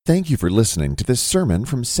Thank you for listening to this sermon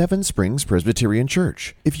from Seven Springs Presbyterian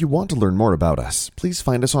Church. If you want to learn more about us, please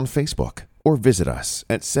find us on Facebook or visit us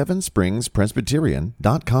at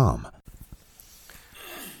sevenspringspresbyterian.com.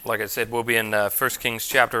 Like I said, we'll be in 1 Kings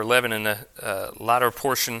chapter 11 in the latter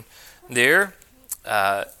portion there.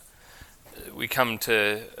 We come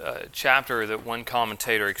to a chapter that one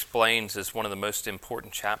commentator explains as one of the most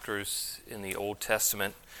important chapters in the Old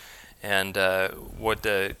Testament. And what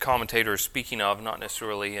the commentator is speaking of, not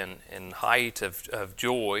necessarily in height of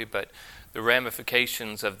joy, but the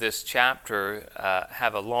ramifications of this chapter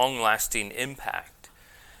have a long-lasting impact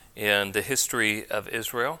in the history of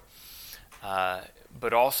Israel.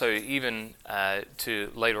 But also even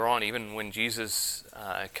to later on, even when Jesus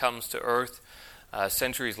comes to earth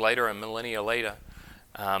centuries later, a millennia later,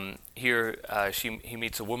 he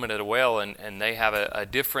meets a woman at a well, and they have a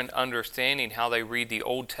different understanding how they read the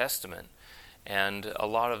Old Testament. And a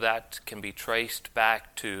lot of that can be traced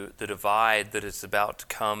back to the divide that is about to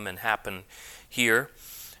come and happen here.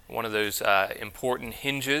 One of those important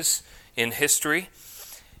hinges in history.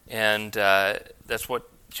 And that's what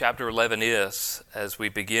chapter 11 is as we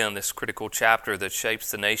begin this critical chapter that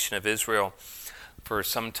shapes the nation of Israel for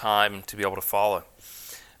some time to be able to follow.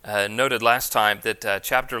 Noted last time that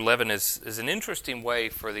chapter 11 is an interesting way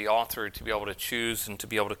for the author to be able to choose and to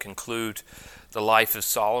be able to conclude the life of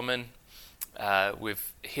Solomon.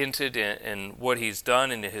 We've hinted in what he's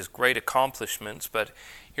done and his great accomplishments, but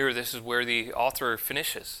here this is where the author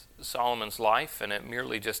finishes Solomon's life, and it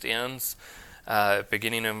merely just ends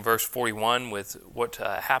beginning in verse 41 with what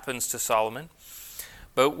happens to Solomon.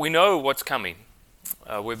 But we know what's coming.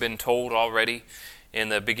 We've been told already in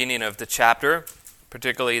the beginning of the chapter,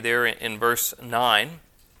 particularly there in verse 9,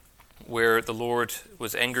 where the Lord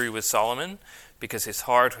was angry with Solomon because his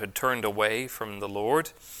heart had turned away from the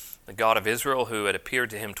Lord, the God of Israel, who had appeared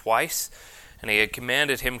to him twice, and he had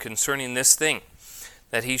commanded him concerning this thing,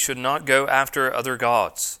 that he should not go after other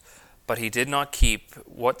gods. But he did not keep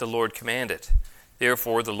what the Lord commanded.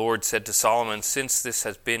 Therefore the Lord said to Solomon, since this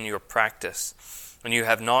has been your practice, and you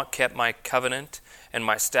have not kept my covenant and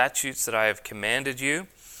my statutes that I have commanded you,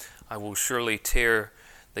 I will surely tear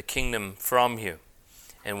the kingdom from you,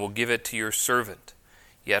 and will give it to your servant.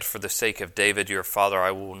 Yet for the sake of David your father,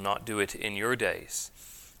 I will not do it in your days,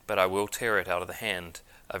 but I will tear it out of the hand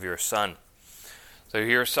of your son. So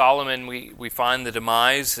here Solomon, we find the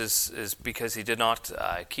demise is because he did not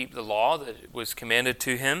keep the law that was commanded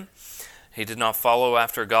to him. He did not follow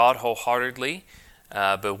after God wholeheartedly,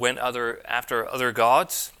 but went after other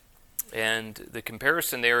gods. And the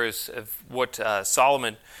comparison there is of what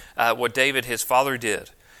what David, his father, did.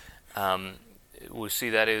 We see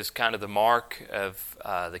that is kind of the mark of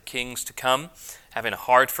the kings to come, having a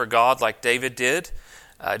heart for God like David did.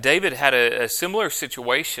 David had a similar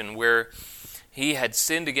situation where he had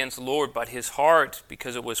sinned against the Lord, but his heart,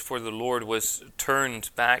 because it was for the Lord, was turned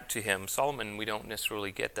back to him. Solomon, we don't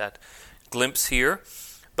necessarily get that glimpse here,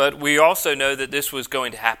 but we also know that this was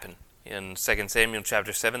going to happen. In 2 Samuel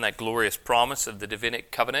chapter 7, that glorious promise of the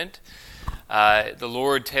Davidic covenant, the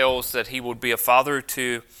Lord tells that he would be a father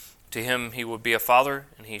to him. He would be a father,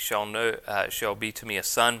 and he shall be to me a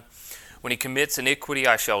son. When he commits iniquity,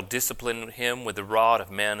 I shall discipline him with the rod of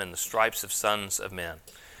men and the stripes of sons of men.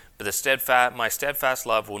 But my steadfast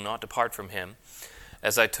love will not depart from him,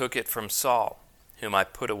 as I took it from Saul, whom I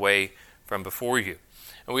put away from before you.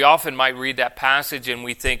 And we often might read that passage and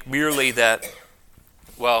we think merely that,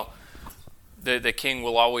 well, the king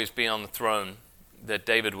will always be on the throne that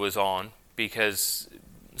David was on, because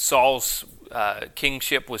Saul's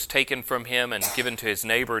kingship was taken from him and given to his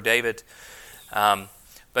neighbor David.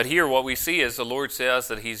 But here what we see is the Lord says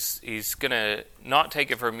that he's going to not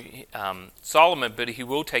take it from Solomon, but he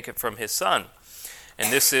will take it from his son.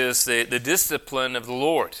 And this is the discipline of the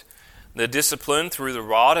Lord. The discipline through the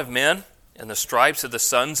rod of men and the stripes of the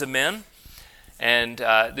sons of men. And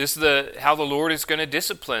this is how the Lord is going to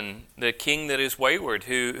discipline the king that is wayward,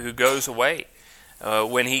 who goes away.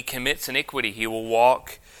 When he commits iniquity, he will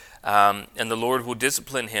walk, and the Lord will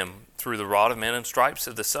discipline him through the rod of men and stripes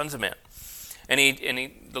of the sons of men. And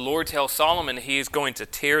the Lord tells Solomon he is going to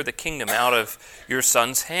tear the kingdom out of your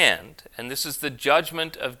son's hand. And this is the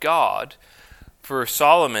judgment of God for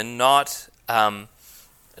Solomon not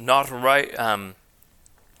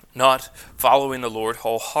following the Lord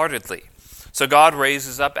wholeheartedly. So God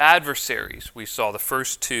raises up adversaries. We saw the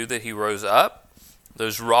first two that he rose up,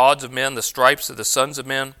 those rods of men, the stripes of the sons of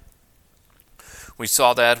men. We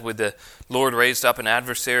saw that with the Lord raised up an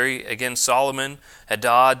adversary against Solomon,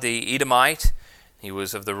 Hadad the Edomite. He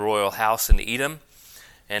was of the royal house in Edom.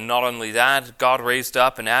 And not only that, God raised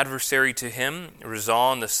up an adversary to him,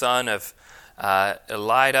 Rezon the son of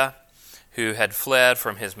Eliada, who had fled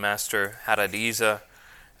from his master Hadadezer,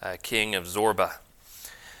 king of Zorba.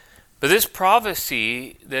 But this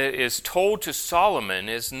prophecy that is told to Solomon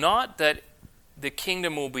is not that the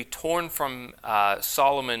kingdom will be torn from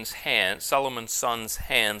Solomon's son's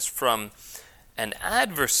hands from an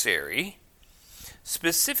adversary.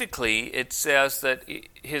 Specifically, it says that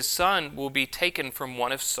his son will be taken from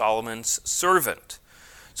one of Solomon's servants.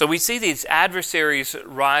 So we see these adversaries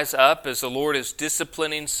rise up as the Lord is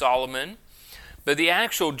disciplining Solomon, but the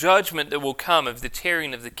actual judgment that will come of the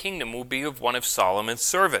tearing of the kingdom will be of one of Solomon's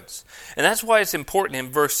servants. And that's why it's important in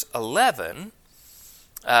verse 11,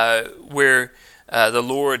 where the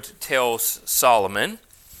Lord tells Solomon,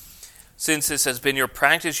 "Since this has been your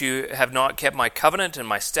practice, you have not kept my covenant and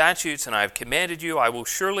my statutes, and I have commanded you, I will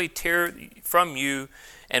surely tear from you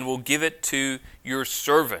and will give it to your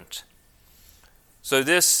servant." So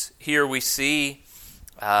this, here we see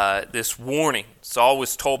this warning. Saul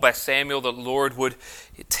was told by Samuel that the Lord would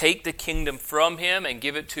take the kingdom from him and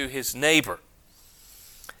give it to his neighbor.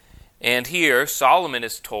 And here Solomon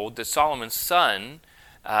is told that Solomon's son,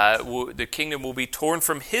 the kingdom will be torn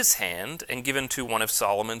from his hand and given to one of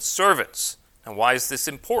Solomon's servants. Now why is this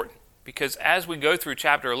important? Because as we go through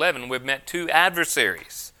chapter 11, we've met two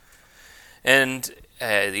adversaries. And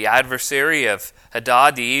the adversary of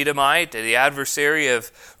Hadad the Edomite, the adversary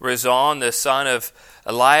of Rezon the son of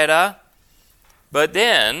Eliada. But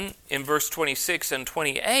then, in verse 26 and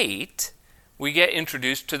 28, we get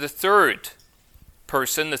introduced to the third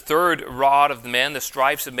person, the third rod of the men, the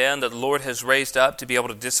stripes of men that the Lord has raised up to be able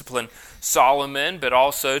to discipline Solomon, but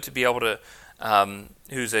also to be able to,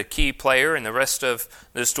 who's a key player in the rest of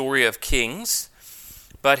the story of Kings.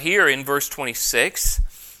 But here in verse 26,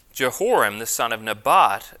 Jehoram, the son of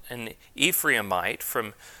Nebat, an Ephraimite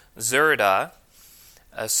from Zeredah,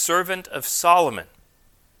 a servant of Solomon,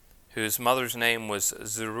 whose mother's name was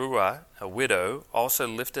Zeruiah, a widow, also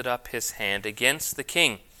lifted up his hand against the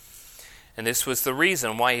king. And this was the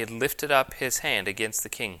reason why he had lifted up his hand against the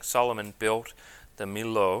king. Solomon built the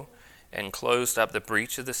Millo and closed up the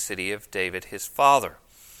breach of the city of David his father.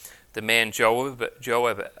 The man Jeroboam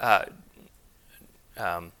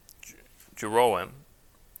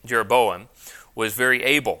was very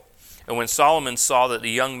able. And when Solomon saw that the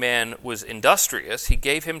young man was industrious, he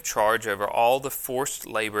gave him charge over all the forced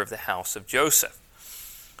labor of the house of Joseph.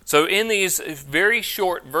 So in these very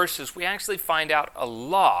short verses, we actually find out a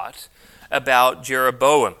lot about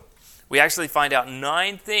Jeroboam. We actually find out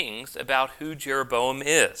 9 things about who Jeroboam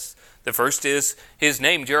is. The first is his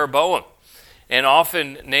name, Jeroboam. And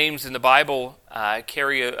often names in the Bible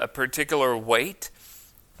carry a particular weight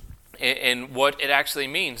in what it actually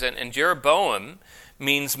means. And Jeroboam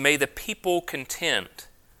means, may the people contend.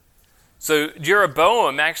 So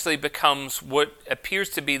Jeroboam actually becomes what appears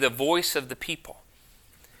to be the voice of the people.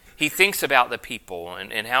 He thinks about the people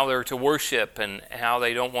and how they're to worship and how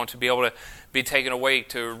they don't want to be able to be taken away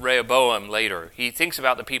to Rehoboam later. He thinks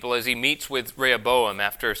about the people as he meets with Rehoboam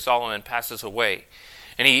after Solomon passes away.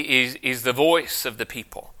 And he's the voice of the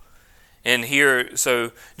people. And here,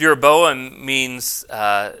 so Jeroboam means,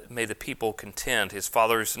 may the people contend. His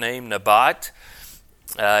father's name, Nebat.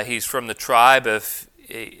 He's from the tribe of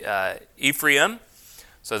Ephraim.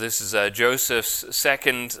 So this is Joseph's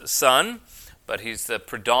second son, but he's the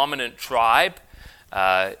predominant tribe.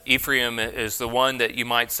 Ephraim is the one that you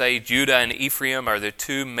might say Judah and Ephraim are the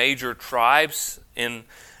two major tribes in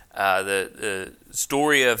the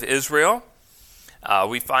story of Israel.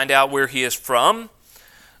 We find out where he is from.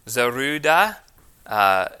 Zeruiah,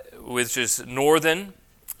 which is northern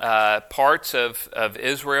parts of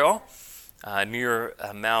Israel, near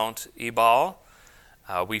Mount Ebal.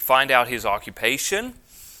 We find out his occupation.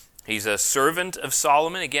 He's a servant of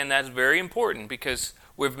Solomon. Again, that's very important because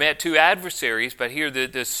we've met two adversaries, but here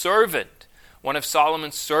the servant, one of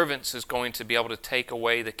Solomon's servants, is going to be able to take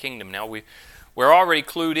away the kingdom. Now, we're already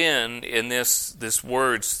clued in this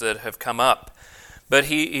words that have come up. But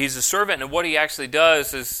he's a servant, and what he actually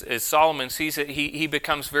does is Solomon sees it. He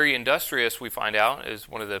becomes very industrious, we find out, is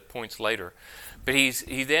one of the points later. But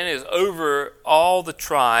he then is over all the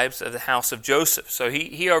tribes of the house of Joseph. So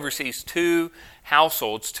he oversees two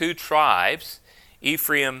households, two tribes,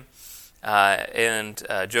 Ephraim and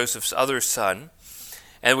Joseph's other son.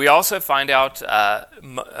 And we also find out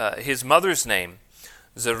his mother's name,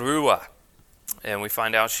 Zeruiah. And we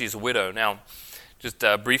find out she's a widow. Now, just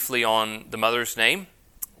briefly on the mother's name.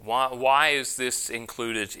 Why is this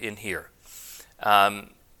included in here? I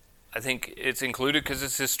think it's included because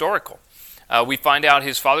it's historical. We find out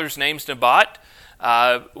his father's name's Nebat.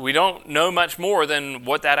 we don't know much more than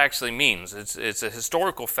what that actually means. It's a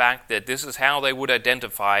historical fact that this is how they would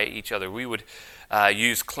identify each other. We would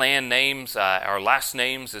use clan names. Our last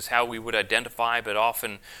names is how we would identify, but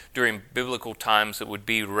often during biblical times it would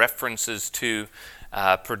be references to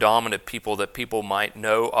predominant people that people might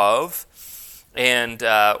know of, and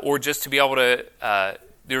or just to be able to.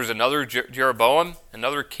 There's another Jeroboam,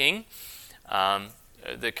 another king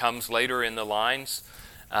that comes later in the lines.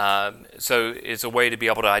 So it's a way to be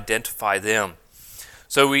able to identify them.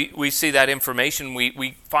 So we see that information.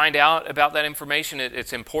 We find out about that information.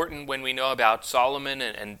 It's important when we know about Solomon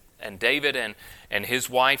and David and his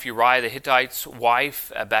wife, Uriah the Hittite's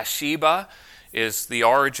wife, Bathsheba, is the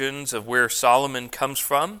origins of where Solomon comes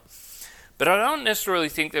from. But I don't necessarily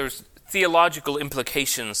think there's theological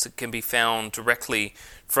implications that can be found directly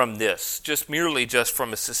from this, just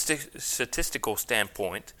from a statistical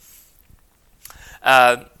standpoint.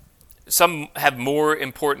 Some have more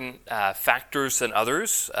important factors than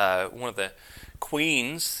others. One of the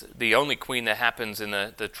queens, the only queen that happens in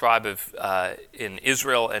the tribe of in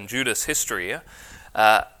Israel and Judah's history,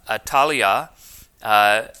 Athaliah,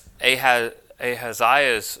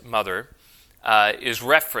 Ahaziah's mother, is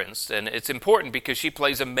referenced, and it's important because she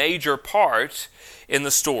plays a major part in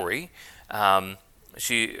the story.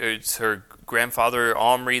 It's her grandfather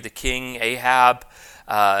Omri, the king, Ahab,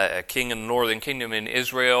 a king in the northern kingdom in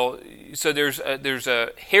Israel. So there's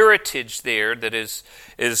a heritage there that is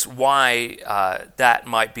why that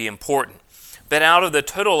might be important. But out of the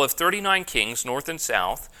total of 39 kings, north and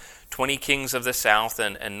south, 20 kings of the south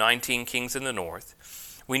and 19 kings in the north,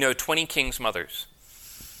 we know 20 kings' mothers,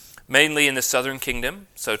 mainly in the southern kingdom,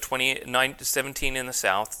 so 17 in the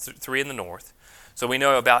south, 3 in the north. So we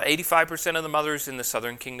know about 85% of the mothers in the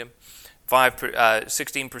southern kingdom,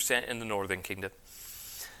 16% in the northern kingdom.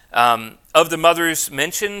 Of the mothers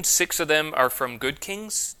mentioned, 6 of them are from good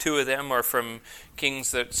kings. 2 of them are from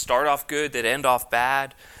kings that start off good, that end off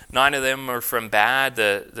bad. 9 of them are from bad,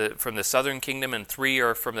 from the southern kingdom, and 3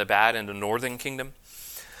 are from the bad in the northern kingdom.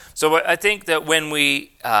 So I think that when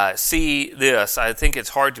we see this, I think it's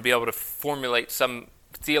hard to be able to formulate some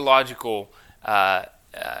theological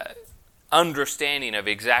understanding of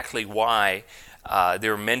exactly why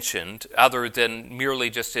they're mentioned, other than merely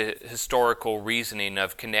just a historical reasoning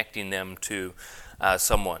of connecting them to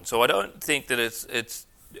someone. So I don't think that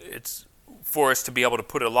it's for us to be able to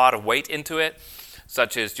put a lot of weight into it,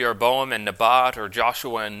 such as Jeroboam and Nebat, or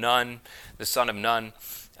Joshua and Nun, the son of Nun.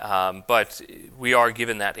 But we are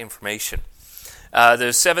given that information.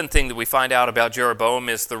 The 7th thing that we find out about Jeroboam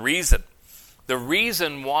is the reason. The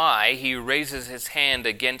reason why he raises his hand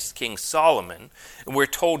against King Solomon, and we're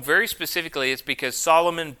told very specifically it's because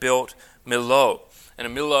Solomon built Millo. And a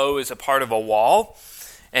Millo is a part of a wall,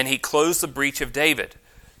 and he closed the breach of David.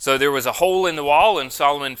 So there was a hole in the wall, and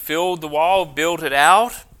Solomon filled the wall, built it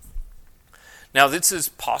out. Now this is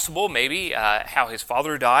possible, maybe, how his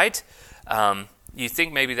father died. You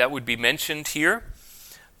think maybe that would be mentioned here.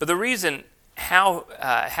 But the reason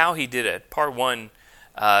how he did it, part 1,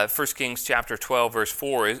 1 Kings chapter 12, verse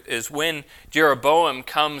 4, is when Jeroboam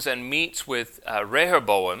comes and meets with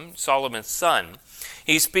Rehoboam, Solomon's son.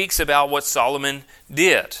 He speaks about what Solomon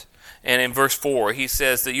did. And in verse 4, he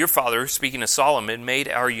says that your father, speaking of Solomon, made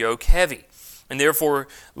our yoke heavy, and therefore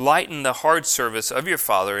lighten the hard service of your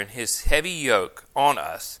father and his heavy yoke on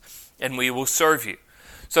us, and we will serve you.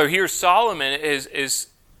 So here Solomon is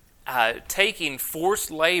taking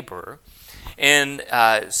forced labor and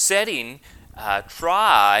setting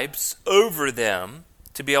tribes over them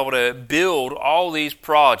to be able to build all these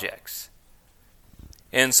projects.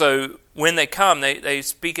 And so when they come, they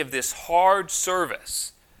speak of this hard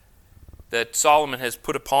service that Solomon has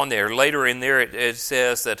put upon there. Later in there it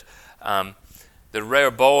says that the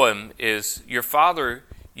Rehoboam is, your father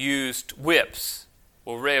used whips.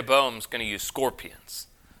 Well, Rehoboam's going to use scorpions.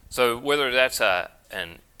 So whether that's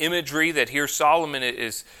an imagery that here Solomon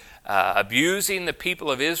is abusing the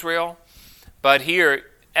people of Israel, but here,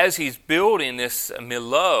 as he's building this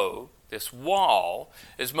Millo, this wall,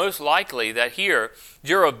 it's most likely that here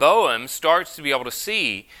Jeroboam starts to be able to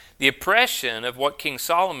see the oppression of what King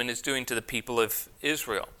Solomon is doing to the people of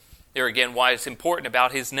Israel. There again, why it's important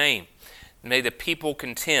about his name. May the people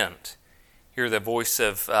contend. Hear the voice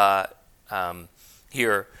of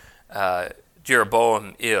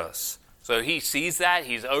Jeroboam is. So he sees that.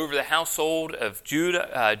 He's over the household of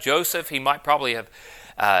Judah, Joseph. He might probably have...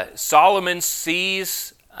 Solomon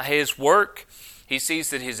sees his work. He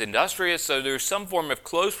sees that he's industrious. So there's some form of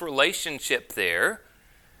close relationship there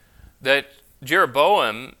that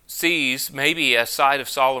Jeroboam sees, maybe a side of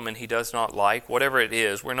Solomon he does not like, whatever it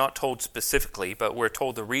is. We're not told specifically, but we're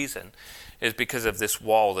told the reason. is because of this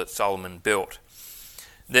wall that Solomon built.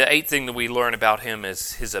 The eighth thing that we learn about him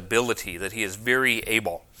is his ability, that he is very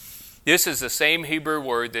able. This is the same Hebrew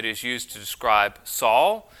word that is used to describe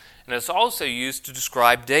Saul, and it's also used to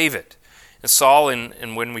describe David. And Saul,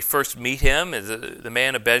 and when we first meet him, is the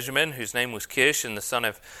man of Benjamin, whose name was Kish, and the son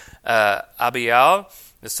of Abiel,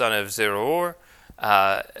 the son of Zeror,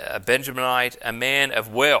 a Benjaminite, a man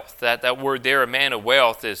of wealth. That word there, a man of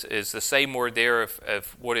wealth, is the same word there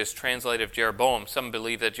of what is translated of Jeroboam. Some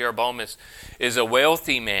believe that Jeroboam is a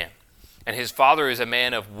wealthy man, and his father is a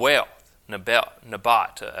man of wealth,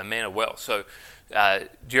 Nabat, a man of wealth. So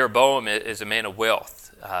Jeroboam is a man of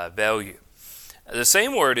wealth, value. The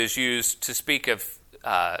same word is used to speak of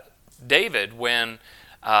David when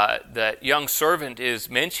that young servant is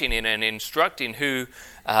mentioning and instructing who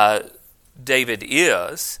David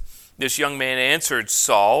is. This young man answered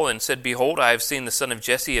Saul and said, "Behold, I have seen the son of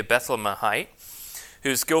Jesse, a Bethlehemite, who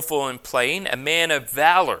is skillful in playing, a man of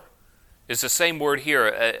valor." It's the same word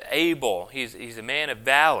here, able. He's a man of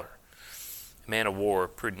valor, a man of war,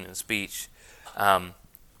 prudent in speech.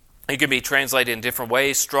 It can be translated in different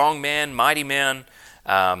ways. Strong man, mighty man.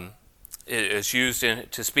 It is used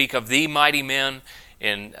to speak of the mighty men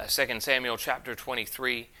in 2 Samuel chapter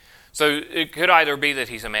 23. So it could either be that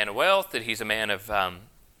he's a man of wealth, that he's a man of,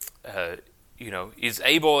 is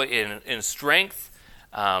able in strength.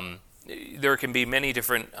 There can be many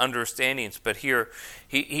different understandings, but here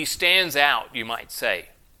he stands out, you might say,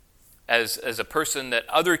 as a person that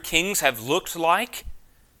other kings have looked like,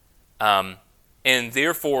 and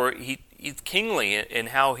therefore he's kingly in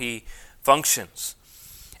how he functions.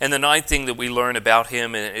 And the ninth thing that we learn about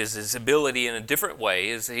him is his ability in a different way,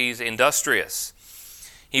 is he's industrious.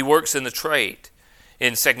 He works in the trade.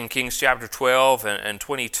 In 2 Kings chapter 12 and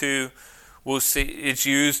 22, we'll see it's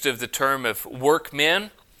used of the term of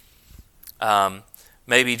workmen.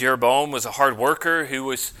 Maybe Jeroboam was a hard worker who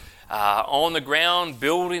was on the ground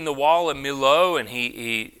building the wall at Millo, and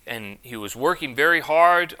he was working very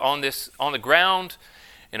hard on the ground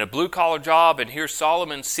in a blue collar job. And here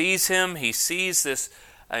Solomon sees him. He sees this.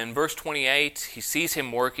 In verse 28, he sees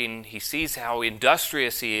him working, he sees how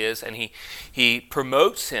industrious he is, and he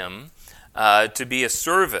promotes him to be a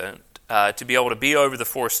servant, to be able to be over the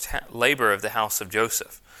forced labor of the house of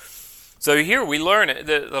Joseph. So here we learn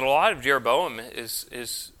that a lot of Jeroboam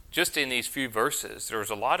is just in these few verses. There's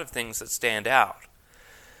a lot of things that stand out.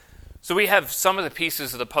 So we have some of the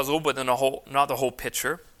pieces of the puzzle, but then not the whole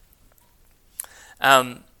picture.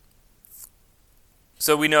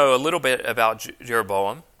 So we know a little bit about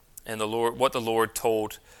Jeroboam and what the Lord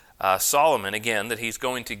told Solomon, again, that he's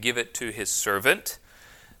going to give it to his servant.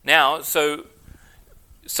 Now, so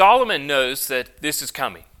Solomon knows that this is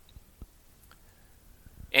coming.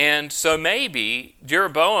 And so maybe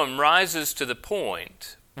Jeroboam rises to the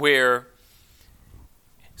point where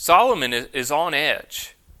Solomon is on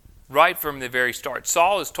edge right from the very start.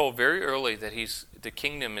 Saul is told very early that the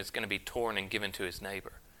kingdom is going to be torn and given to his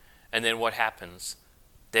neighbor. And then what happens?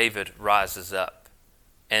 David rises up,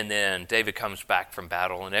 and then David comes back from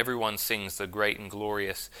battle, and everyone sings the great and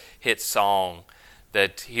glorious hit song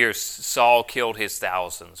that here Saul killed his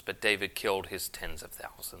thousands, but David killed his tens of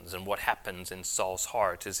thousands. And what happens in Saul's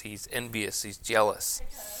heart is he's envious, he's jealous.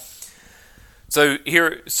 So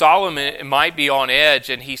here Solomon might be on edge,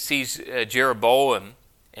 and he sees Jeroboam,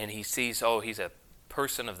 and he sees, he's a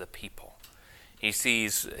person of the people. He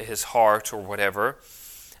sees his heart or whatever.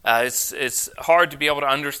 It's hard to be able to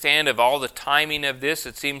understand of all the timing of this.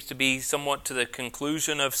 It seems to be somewhat to the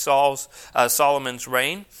conclusion of Solomon's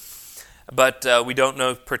reign, but we don't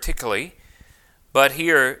know particularly. But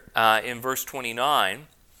here in verse 29,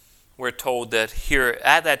 we're told that here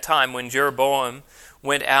at that time when Jeroboam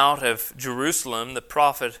went out of Jerusalem, the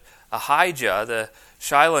prophet Ahijah, the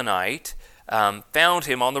Shilonite, found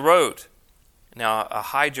him on the road. Now,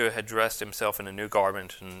 Ahijah had dressed himself in a new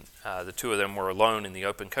garment, and the two of them were alone in the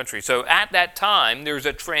open country. So at that time, there's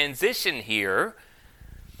a transition here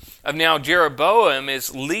of now Jeroboam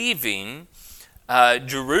is leaving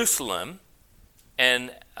Jerusalem,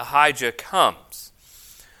 and Ahijah comes.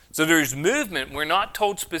 So there's movement. We're not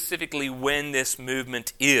told specifically when this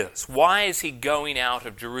movement is. Why is he going out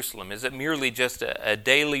of Jerusalem? Is it merely just a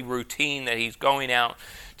daily routine that he's going out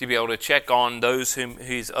to be able to check on those whom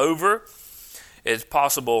he's over? It's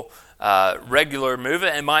possible regular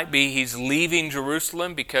movement. It might be he's leaving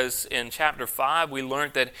Jerusalem because in chapter 5 we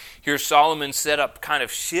learned that here Solomon set up kind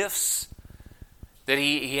of shifts, that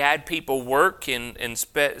he had people work in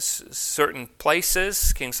certain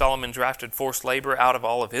places. King Solomon drafted forced labor out of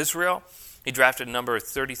all of Israel. He drafted a number of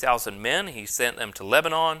 30,000 men. He sent them to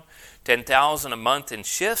Lebanon, 10,000 a month in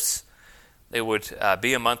shifts. They would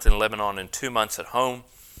be a month in Lebanon and 2 months at home.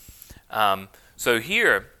 So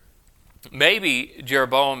here, maybe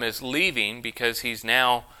Jeroboam is leaving because he's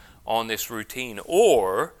now on this routine.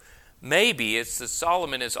 Or maybe it's that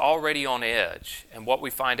Solomon is already on edge. And what we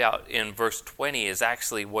find out in verse 20 is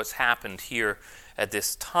actually what's happened here at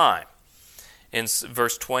this time. In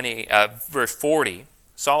verse 40,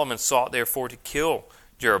 Solomon sought therefore to kill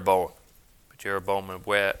Jeroboam. But Jeroboam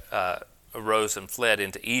arose and fled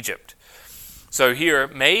into Egypt. So here,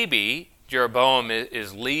 maybe Jeroboam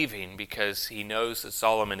is leaving because he knows that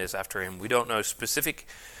Solomon is after him. We don't know specific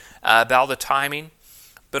about the timing,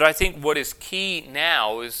 but I think what is key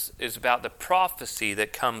now is about the prophecy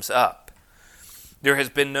that comes up. There has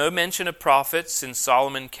been no mention of prophets since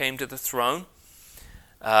Solomon came to the throne,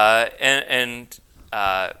 and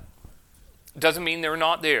doesn't mean they're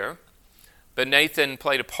not there. But Nathan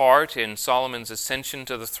played a part in Solomon's ascension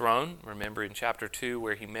to the throne. Remember in chapter 2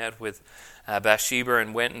 where he met with Bathsheba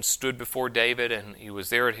and went and stood before David, and he was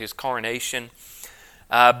there at his coronation.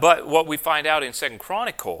 But what we find out in 2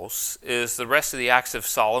 Chronicles is the rest of the acts of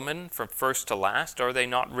Solomon from first to last. Are they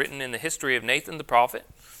not written in the history of Nathan the prophet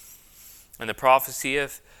and the prophecy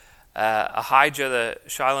of Ahijah the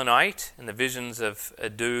Shilonite and the visions of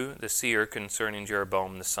Adu the seer concerning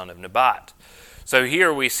Jeroboam the son of Nebat? So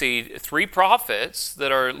here we see 3 prophets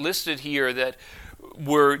that are listed here that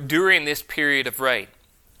were during this period of reign.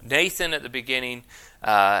 Nathan at the beginning,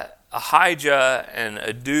 Ahijah and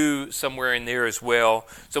Adu somewhere in there as well.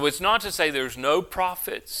 So it's not to say there's no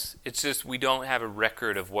prophets. It's just we don't have a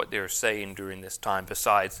record of what they're saying during this time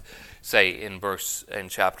besides, say, in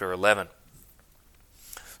chapter 11.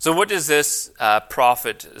 So what does this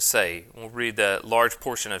prophet say? We'll read the large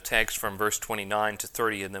portion of text from verse 29 to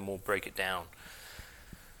 30 and then we'll break it down.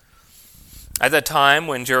 At that time,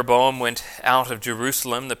 when Jeroboam went out of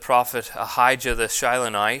Jerusalem, the prophet Ahijah the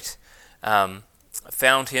Shilonite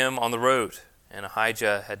found him on the road. And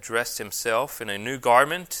Ahijah had dressed himself in a new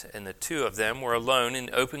garment, and the 2 of them were alone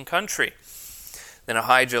in open country. Then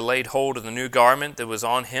Ahijah laid hold of the new garment that was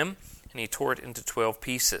on him, and he tore it into 12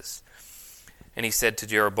 pieces. And he said to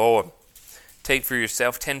Jeroboam, "Take for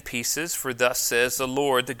yourself 10 pieces, for thus says the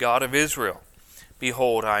Lord, the God of Israel.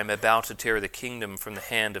 Behold, I am about to tear the kingdom from the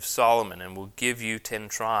hand of Solomon, and will give you 10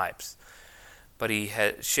 tribes. But he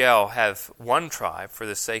shall have 1 tribe for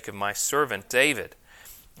the sake of my servant David,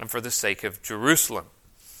 and for the sake of Jerusalem,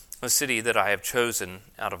 the city that I have chosen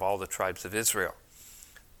out of all the tribes of Israel.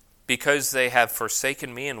 Because they have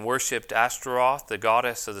forsaken me and worshipped Ashtaroth, the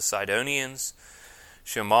goddess of the Sidonians,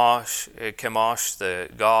 Chemosh, the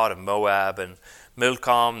god of Moab, and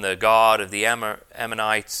Milcom, the god of the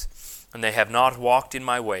Ammonites, and they have not walked in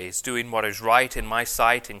my ways, doing what is right in my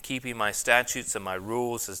sight, and keeping my statutes and my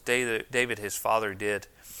rules, as David his father did.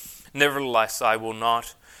 Nevertheless, I will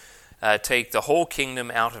not take the whole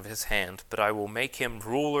kingdom out of his hand, but I will make him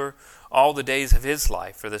ruler all the days of his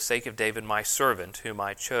life, for the sake of David my servant, whom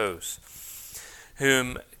I chose,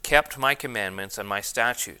 whom kept my commandments and my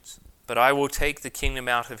statutes. But I will take the kingdom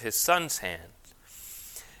out of his son's hand,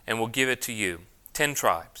 and will give it to you, 10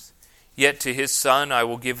 tribes. Yet to his son I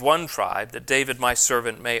will give 1 tribe, that David my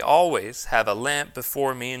servant may always have a lamp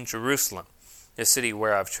before me in Jerusalem, the city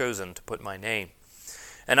where I have chosen to put my name.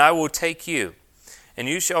 And I will take you, and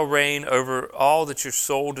you shall reign over all that your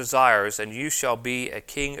soul desires, and you shall be a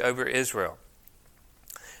king over Israel.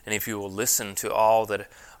 And if you will listen to all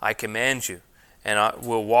that I command you, and I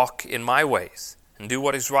will walk in my ways, and do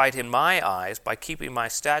what is right in my eyes by keeping my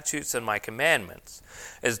statutes and my commandments,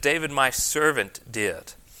 as David my servant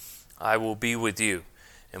did, I will be with you,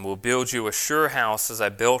 and will build you a sure house as I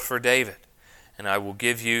built for David, and I will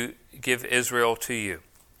give Israel to you,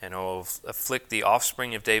 and I will afflict the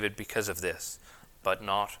offspring of David because of this, but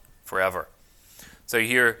not forever." So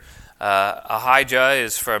here, Ahijah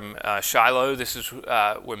is from Shiloh. This is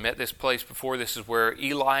we met this place before. This is where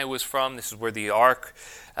Eli was from. This is where the ark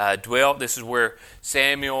dwelt. This is where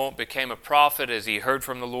Samuel became a prophet as he heard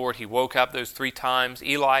from the Lord. He woke up those 3 times.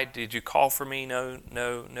 "Eli, did you call for me?"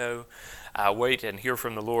 No. Wait and hear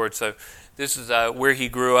from the Lord. So this is where he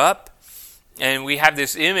grew up. And we have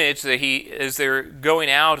this image that as they're going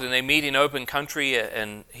out and they meet in open country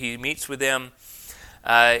and he meets with them,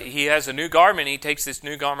 he has a new garment. He takes this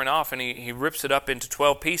new garment off and he rips it up into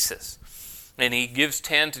 12 pieces. And he gives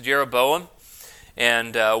 10 to Jeroboam.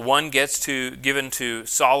 And 1 gets given to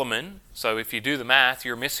Solomon. So if you do the math,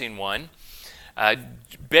 you're missing 1.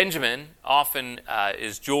 Benjamin often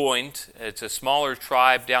is joined. It's a smaller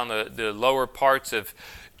tribe down the lower parts of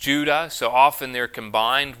Judah. So often they're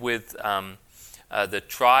combined with the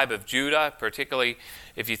tribe of Judah, particularly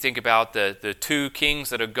if you think about the 2 kings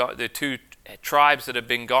that have got the 2 tribes that have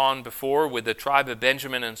been gone before, with the tribe of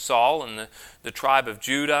Benjamin and Saul, and the tribe of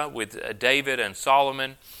Judah with David and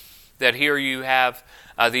Solomon, that here you have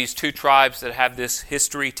these two tribes that have this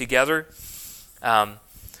history together.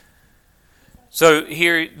 So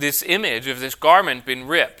here, this image of this garment been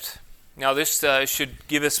ripped. Now this should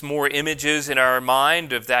give us more images in our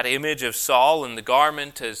mind of that image of Saul and the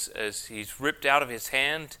garment as he's ripped out of his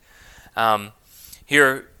hand.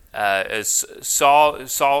 Here, as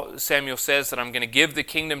Samuel says that I'm going to give the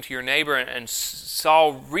kingdom to your neighbor, and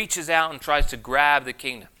Saul reaches out and tries to grab the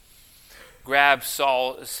kingdom. Grabs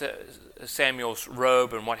Samuel's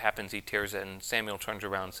robe, and what happens? He tears it, and Samuel turns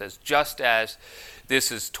around and says, just as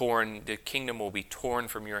this is torn, the kingdom will be torn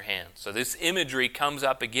from your hand. So this imagery comes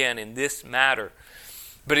up again in this matter.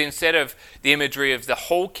 But instead of the imagery of the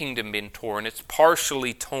whole kingdom being torn, it's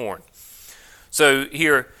partially torn. So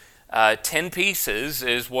here, 10 pieces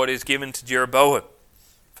is what is given to Jeroboam.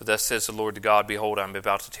 For thus says the Lord to God, behold, I am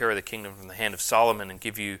about to tear the kingdom from the hand of Solomon and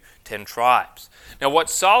give you 10 tribes. Now what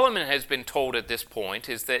Solomon has been told at this point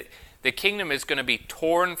is that the kingdom is going to be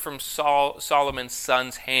torn from Solomon's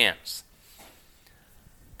son's hands,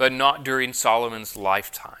 but not during Solomon's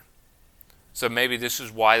lifetime. So maybe this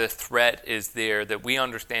is why the threat is there, that we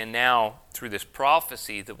understand now through this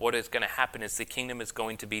prophecy that what is going to happen is the kingdom is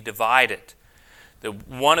going to be divided.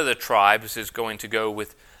 One of the tribes is going to go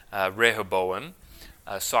with Rehoboam,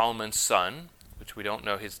 Solomon's son, which we don't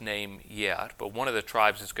know his name yet, but one of the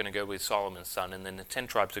tribes is going to go with Solomon's son, and then the 10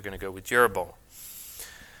 tribes are going to go with Jeroboam.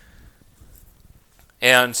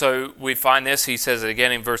 And so we find this, he says it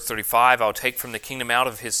again in verse 35, I'll take from the kingdom out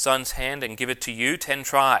of his son's hand and give it to you, 10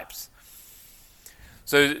 tribes.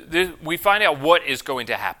 So we find out what is going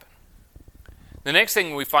to happen. The next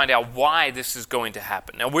thing we find out why this is going to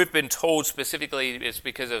happen. Now we've been told specifically it's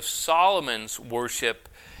because of Solomon's worship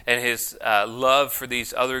and his love for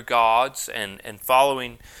these other gods and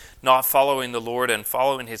not following the Lord and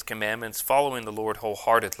following his commandments, following the Lord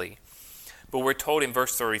wholeheartedly. But we're told in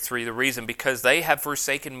verse 33 the reason, because they have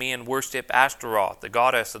forsaken me and worshipped Ashtaroth, the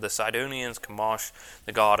goddess of the Sidonians, Chemosh,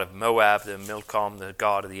 the god of Moab, the Milcom, the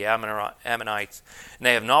god of the Ammonites. And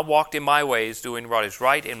they have not walked in my ways, doing what is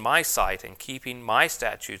right in my sight, and keeping my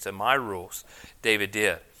statutes and my rules. David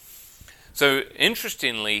did. So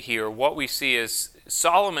interestingly here, what we see is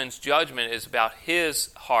Solomon's judgment is about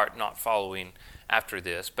his heart not following after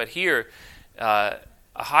this. But here,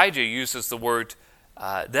 Ahijah uses the word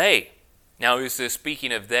they. Now, is this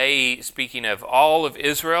speaking of all of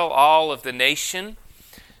Israel, all of the nation?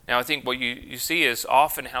 Now, I think what you see is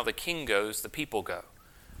often how the king goes, the people go.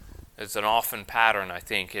 It's an often pattern, I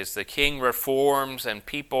think, is the king reforms and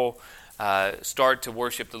people start to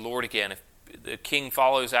worship the Lord again. If the king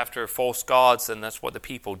follows after false gods, then that's what the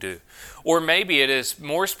people do. Or maybe it is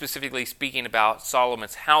more specifically speaking about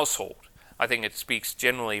Solomon's household. I think it speaks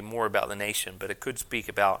generally more about the nation, but it could speak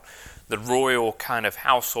about the royal kind of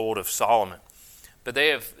household of Solomon. But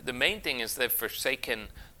the main thing is they've forsaken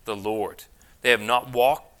the Lord. They have not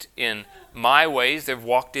walked in my ways, they've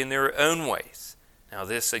walked in their own ways. Now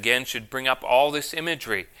this again should bring up all this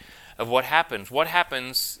imagery of what happens. What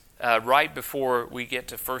happens right before we get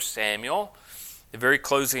to 1 Samuel, the very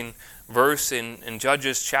closing verse in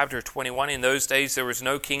Judges chapter 21, in those days there was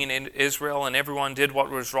no king in Israel, and everyone did what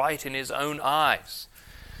was right in his own eyes.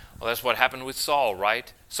 Well, that's what happened with Saul,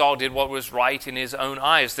 right? Saul did what was right in his own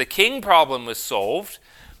eyes. The king problem was solved,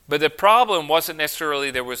 but the problem wasn't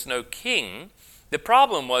necessarily there was no king. The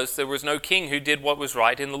problem was there was no king who did what was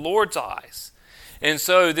right in the Lord's eyes. And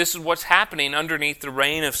so this is what's happening underneath the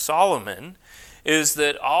reign of Solomon, is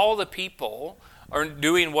that all the people are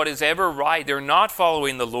doing what is ever right. They're not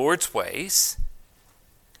following the Lord's ways.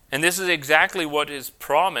 And this is exactly what is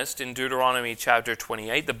promised in Deuteronomy chapter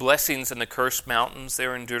 28. The blessings and the cursed mountains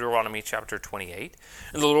there in Deuteronomy chapter 28.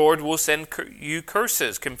 And the Lord will send you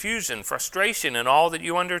curses, confusion, frustration in all that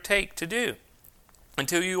you undertake to do,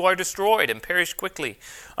 until you are destroyed and perish quickly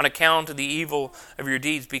on account of the evil of your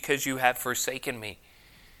deeds, because you have forsaken me.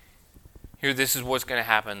 Here, this is what's going to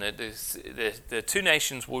happen. The two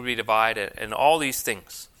nations will be divided, and all these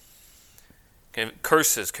things.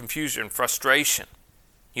 Curses, confusion, frustration.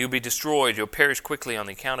 You'll be destroyed. You'll perish quickly on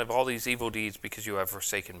the account of all these evil deeds, because you have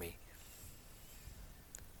forsaken me.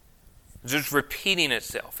 It's just repeating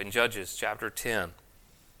itself in Judges chapter 10.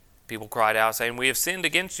 People cried out, saying, we have sinned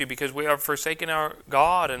against you because we have forsaken our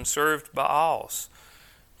God and served Baals.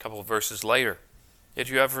 A couple of verses later. Yet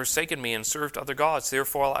you have forsaken me and served other gods.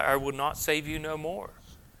 Therefore I will not save you no more.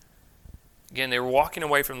 Again, they were walking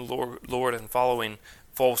away from the Lord and following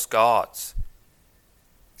false gods.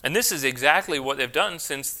 And this is exactly what they've done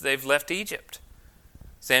since they've left Egypt.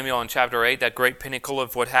 Samuel in chapter 8, that great pinnacle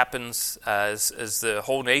of what happens as the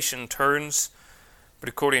whole nation turns, but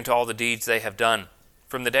according to all the deeds they have done.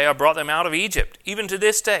 From the day I brought them out of Egypt, even to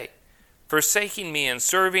this day, forsaking me and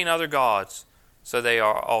serving other gods, so they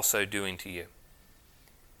are also doing to you.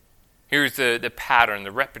 Here's the pattern,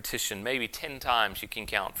 the repetition, maybe 10 times you can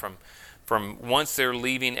count from once they're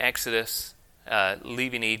leaving Exodus,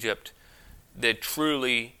 leaving Egypt, they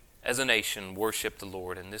truly, as a nation, worship the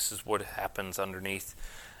Lord. And this is what happens underneath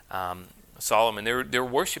Solomon. They're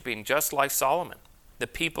worshiping just like Solomon. The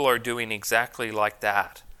people are doing exactly like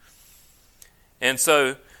that. And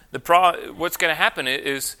so what's going to happen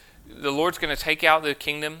is the Lord's going to take out the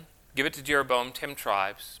kingdom, give it to Jeroboam, 10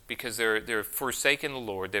 tribes, because they're forsaken the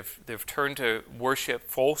Lord. They've turned to worship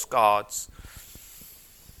false gods.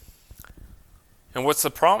 And what's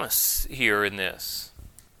the promise here in this?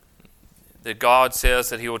 That God says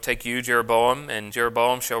that he will take you, Jeroboam, and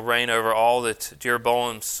Jeroboam shall reign over all that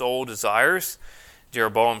Jeroboam's soul desires.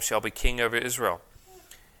 Jeroboam shall be king over Israel.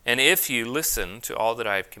 And if you listen to all that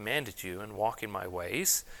I have commanded you and walk in my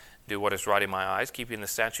ways, do what is right in my eyes, keeping the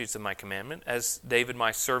statutes of my commandment, as David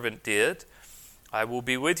my servant did, I will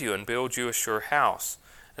be with you and build you a sure house,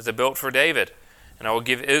 as I built for David, and I will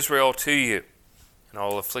give Israel to you, and I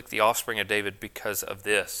will afflict the offspring of David because of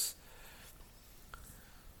this.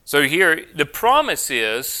 So here, the promise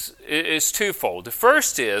is twofold. The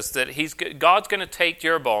first is that God's going to take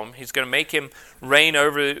Jeroboam, he's going to make him reign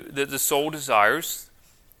over the soul desires,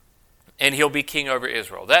 and he'll be king over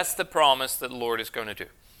Israel. That's the promise that the Lord is going to do.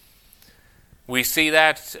 We see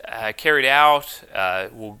that carried out.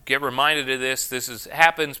 We'll get reminded of this. This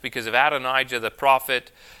happens because of Adonijah the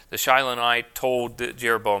prophet, the Shilonite, told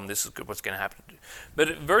Jeroboam this is what's going to happen.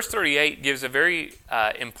 But verse 38 gives a very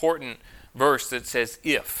important verse that says,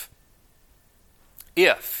 if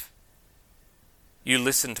you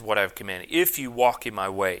listen to what I've commanded, if you walk in my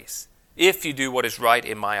ways, if you do what is right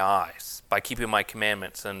in my eyes, by keeping my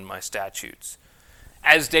commandments and my statutes,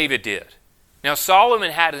 as David did. Now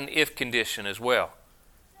Solomon had an if condition as well,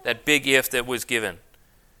 that big if that was given.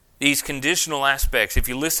 These conditional aspects, if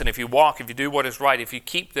you listen, if you walk, if you do what is right, if you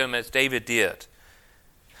keep them as David did,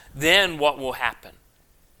 then what will happen?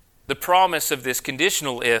 The promise of this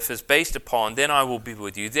conditional if is based upon, then I will be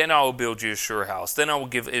with you, then I will build you a sure house, then I will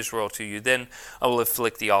give Israel to you, then I will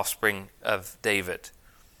afflict the offspring of David.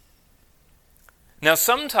 Now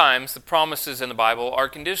sometimes the promises in the Bible are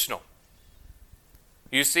conditional.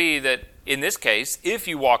 You see that in this case, if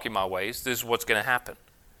you walk in my ways, this is what's going to happen.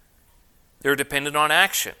 They're dependent on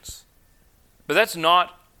actions. But that's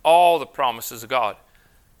not all the promises of God.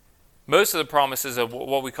 Most of the promises of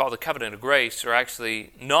what we call the covenant of grace are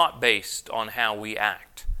actually not based on how we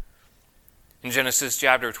act. In Genesis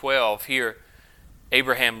chapter 12, here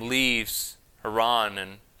Abraham leaves Haran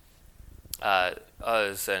and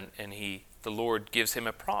Uz, and the Lord gives him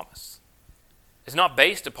a promise. It's not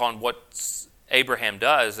based upon what Abraham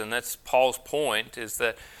does, and that's Paul's point, is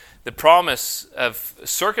that the promise of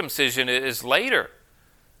circumcision is later.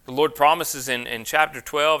 The Lord promises in chapter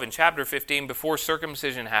 12 and chapter 15 before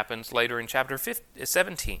circumcision happens, later in chapter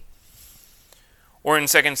 17. Or in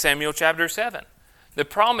 2 Samuel chapter 7. The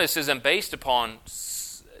promise isn't based upon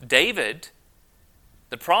David.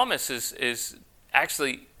 The promise is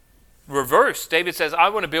actually reversed. David says, I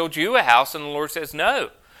want to build you a house, and the Lord says, no,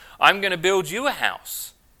 I'm going to build you a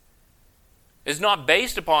house. It's not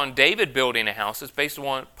based upon David building a house, it's based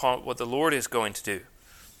upon what the Lord is going to do.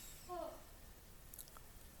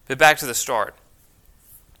 But back to the start.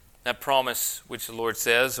 That promise which the Lord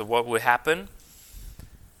says of what would happen,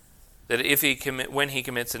 that when he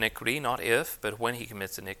commits iniquity, not if, but when he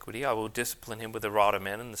commits iniquity, I will discipline him with the rod of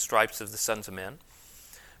men and the stripes of the sons of men.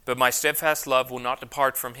 But my steadfast love will not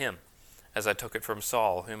depart from him, as I took it from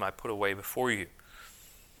Saul, whom I put away before you.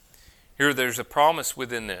 Here there's a promise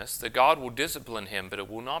within this that God will discipline him, but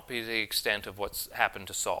it will not be the extent of what's happened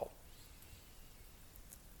to Saul.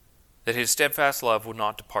 That his steadfast love will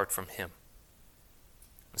not depart from him.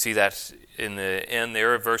 See that in the end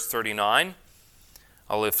there of verse 39.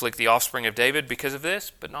 I will afflict the offspring of David because of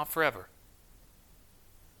this, but not forever.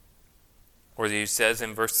 Or he says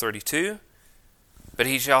in verse 32, but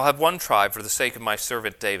he shall have one tribe for the sake of my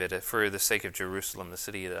servant David, for the sake of Jerusalem, the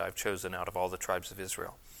city that I've chosen out of all the tribes of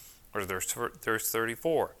Israel. Or verse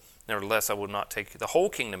 34, nevertheless I will not take the whole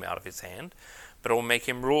kingdom out of his hand, but I will make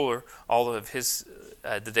him ruler all of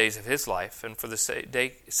the days of his life, and for the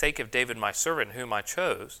sake of David my servant, whom I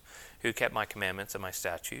chose, who kept my commandments and my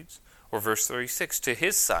statutes. Or verse 36, to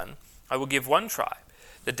his son I will give one tribe,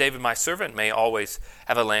 that David my servant may always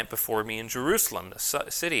have a lamp before me in Jerusalem, the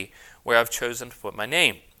city where I've chosen to put my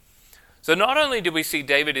name. So not only do we see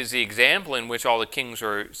David as the example in which all the kings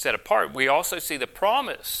are set apart, we also see the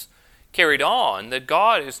promise carried on that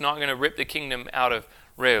God is not going to rip the kingdom out of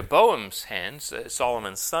Rehoboam's hands,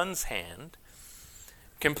 Solomon's son's hand,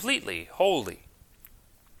 completely, wholly.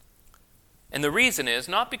 And the reason is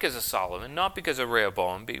not because of Solomon, not because of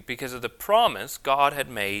Rehoboam, but because of the promise God had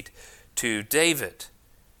made to David.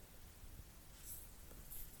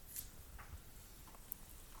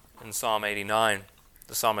 In Psalm 89,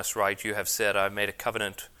 the psalmist writes, "You have said, I have made a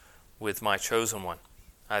covenant with my chosen one.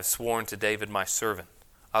 I have sworn to David my servant.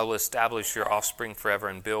 I will establish your offspring forever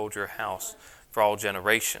and build your house for all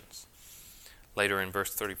generations." Later in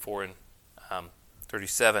verse 34 and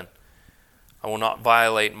 37, "I will not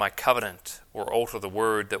violate my covenant or alter the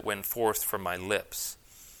word that went forth from my lips.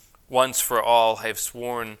 Once for all I have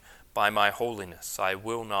sworn by my holiness, I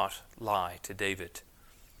will not lie to David.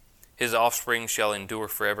 His offspring shall endure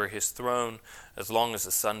forever, his throne as long as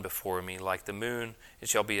the sun before me. Like the moon, it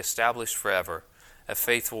shall be established forever, a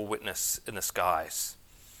faithful witness in the skies."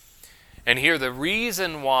 And here the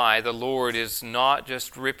reason why the Lord is not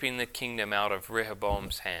just ripping the kingdom out of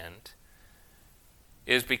Rehoboam's hand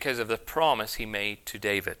is because of the promise he made to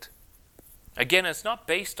David. Again, it's not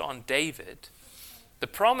based on David. The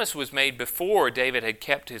promise was made before David had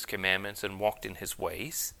kept his commandments and walked in his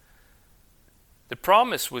ways. The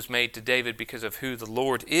promise was made to David because of who the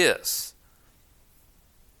Lord is.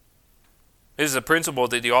 This is a principle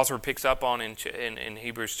that the author picks up on in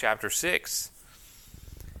Hebrews chapter 6.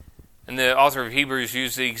 And the author of Hebrews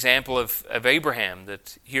used the example of Abraham,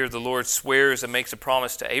 that here the Lord swears and makes a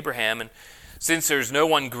promise to Abraham. And since there's no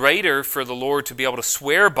one greater for the Lord to be able to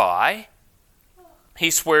swear by,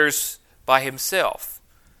 he swears by himself,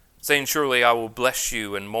 saying, "Surely I will bless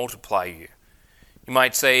you and multiply you." You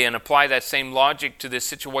might say and apply that same logic to this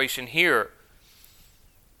situation here.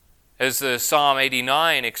 As the Psalm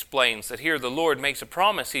 89 explains, that here the Lord makes a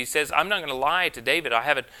promise. He says, "I'm not going to lie to David.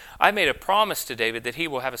 I made a promise to David that he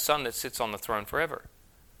will have a son that sits on the throne forever."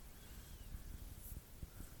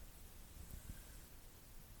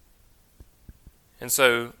 And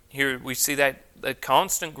so here we see that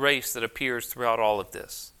constant grace that appears throughout all of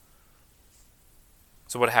this.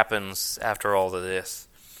 So what happens after all of this?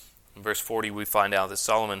 In verse 40 we find out that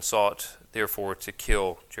Solomon sought therefore to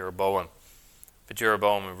kill Jeroboam. But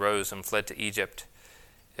Jeroboam arose and fled to Egypt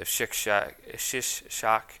of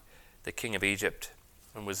Shishak, the king of Egypt,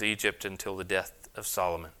 and was Egypt until the death of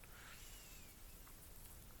Solomon.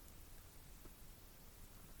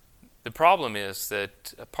 The problem is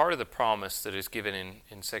that a part of the promise that is given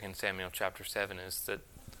in 2 Samuel chapter 7 is that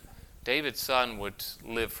David's son would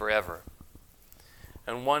live forever.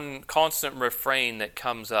 And one constant refrain that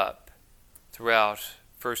comes up throughout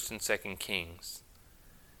 1 and 2 Kings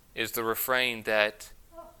is the refrain that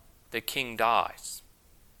the king dies,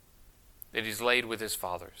 that he's laid with his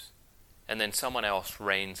fathers, and then someone else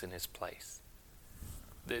reigns in his place.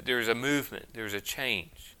 There's a movement, there's a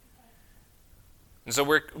change. And so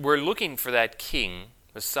we're looking for that king,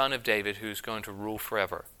 the son of David, who's going to rule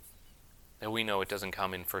forever. And we know it doesn't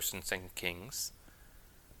come in 1 and 2 Kings.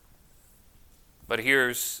 But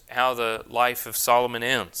here's how the life of Solomon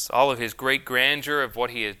ends. All of his great grandeur of what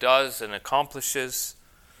he does and accomplishes.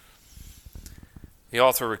 The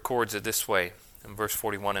author records it this way in verse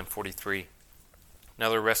 41 and 43. "Now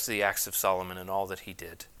the rest of the acts of Solomon and all that he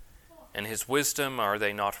did, and his wisdom, are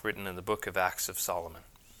they not written in the book of Acts of Solomon?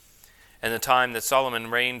 And the time that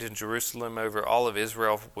Solomon reigned in Jerusalem over all of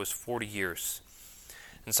Israel was 40 years.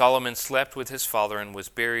 And Solomon slept with his father and was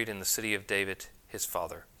buried in the city of David his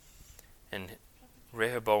father. And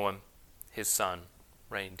Rehoboam, his son,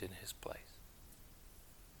 reigned in his place."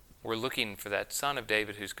 We're looking for that son of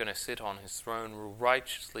David who's going to sit on his throne, rule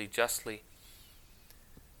righteously, justly,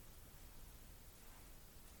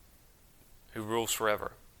 who rules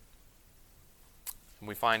forever. And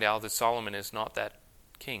we find out that Solomon is not that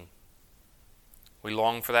king. We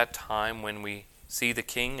long for that time when we see the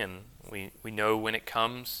king, and we know when it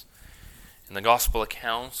comes. In the gospel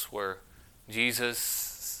accounts where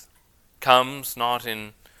Jesus comes not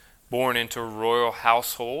born into a royal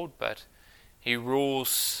household, but he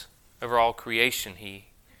rules over all creation. He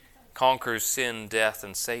conquers sin, death,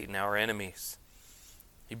 and Satan, our enemies.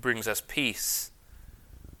 He brings us peace.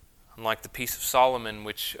 Unlike the peace of Solomon,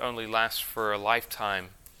 which only lasts for a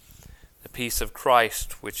lifetime, the peace of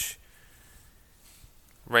Christ, which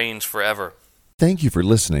reigns forever. Thank you for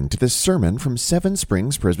listening to this sermon from Seven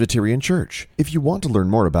Springs Presbyterian Church. If you want to learn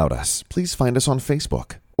more about us, please find us on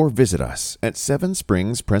Facebook or visit us at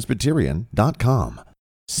sevenspringspresbyterian.com.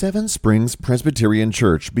 Seven Springs Presbyterian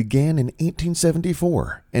Church began in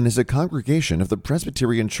 1874 and is a congregation of the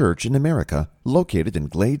Presbyterian Church in America located in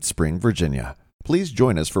Glade Spring, Virginia. Please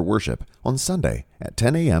join us for worship on Sunday at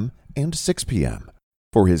 10 a.m. and 6 p.m.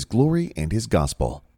 For His glory and His gospel.